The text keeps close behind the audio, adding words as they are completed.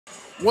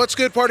What's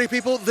good, party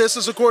people? This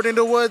is According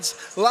to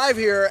Woods, live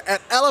here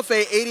at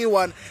LFA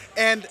 81.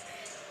 And,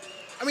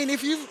 I mean,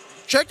 if you've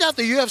checked out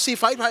the UFC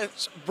Fight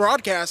Night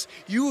broadcast,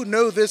 you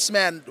know this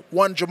man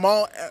won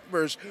Jamall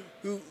Emmers,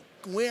 who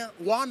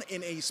won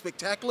in a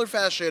spectacular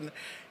fashion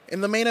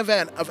in the main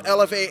event of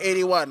LFA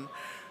 81.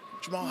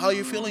 Jamall, how are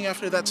you feeling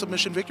after that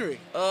submission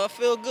victory? I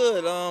feel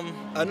good.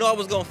 I knew I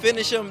was going to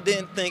finish him.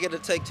 Didn't think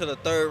it'd take to the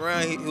third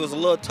round. He was a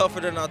little tougher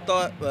than I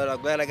thought, but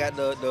I'm glad I got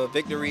the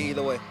victory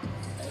either way.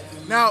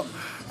 Now,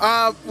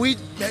 we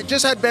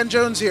just had Ben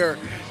Jones here.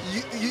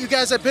 You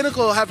guys at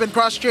Pinnacle have been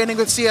cross-training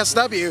with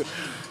CSW.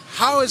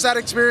 How has that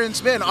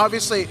experience been?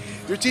 Obviously,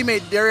 your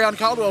teammate, Darion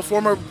Caldwell,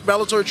 former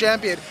Bellator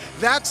champion,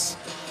 that's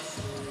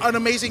an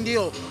amazing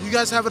deal. You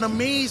guys have an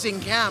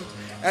amazing camp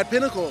at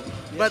Pinnacle,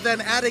 but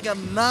then adding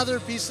another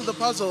piece to the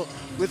puzzle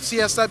with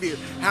CSW.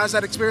 How's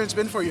that experience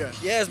been for you?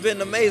 Yeah, it's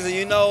been amazing.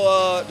 You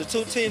know, the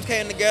two teams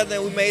came together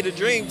and we made a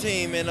dream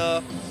team.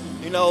 And,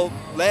 you know,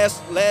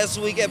 last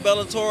week at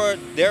Bellator,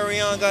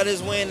 Darion got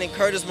his win and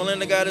Curtis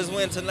Melinda got his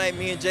win. Tonight,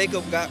 me and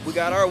Jacob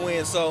got our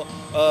win. So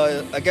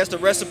I guess the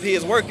recipe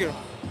is working.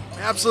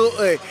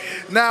 Absolutely.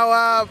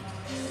 Now,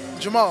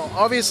 Jamall,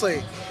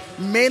 obviously,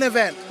 main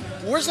event.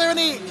 Was there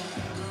any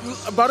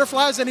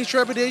butterflies, any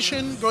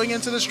trepidation going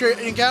into this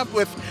training camp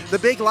with the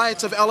big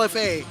lights of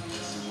LFA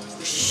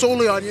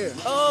solely on you?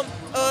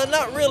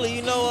 Not really.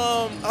 You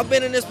know, I've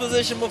been in this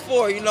position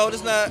before. You know,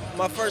 this is not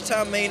my first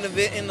time main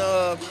event, and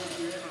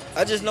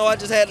I just know I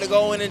just had to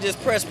go in and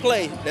just press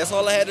play. That's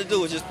all I had to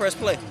do was just press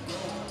play.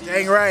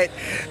 Dang right.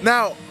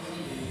 Now,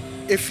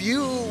 if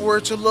you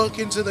were to look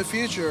into the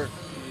future,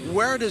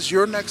 where does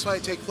your next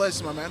fight take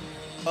place, my man?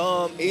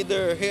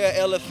 Either here at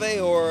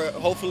LFA or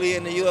hopefully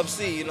in the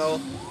UFC. You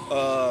know,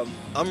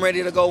 I'm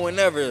ready to go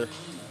whenever.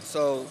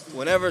 So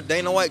whenever,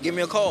 Dana White, give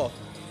me a call.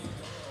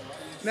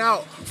 Now,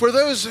 for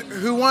those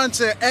who want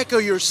to echo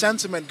your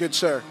sentiment, good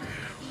sir,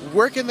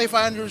 where can they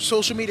find your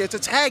social media to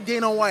tag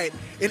Dana White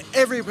in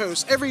every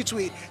post, every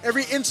tweet,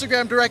 every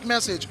Instagram direct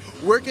message?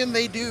 Where can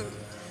they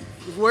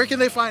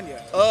find you?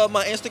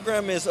 My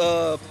Instagram is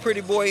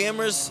Pretty Boy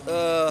Emmers.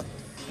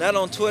 Not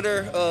on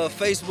Twitter,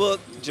 Facebook,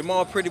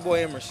 Jamall Pretty Boy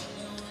Emmers.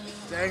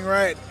 Dang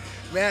right.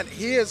 Man,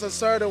 he is a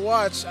star to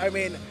watch. I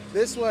mean,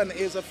 this one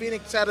is a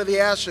phoenix out of the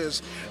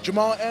ashes.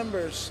 Jamall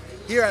Emmers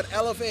here at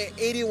LFA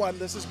 81.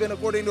 This has been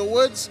According to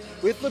Woods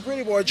with the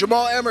Pretty Boy,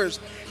 Jamall Emmers,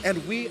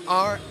 and we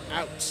are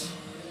out.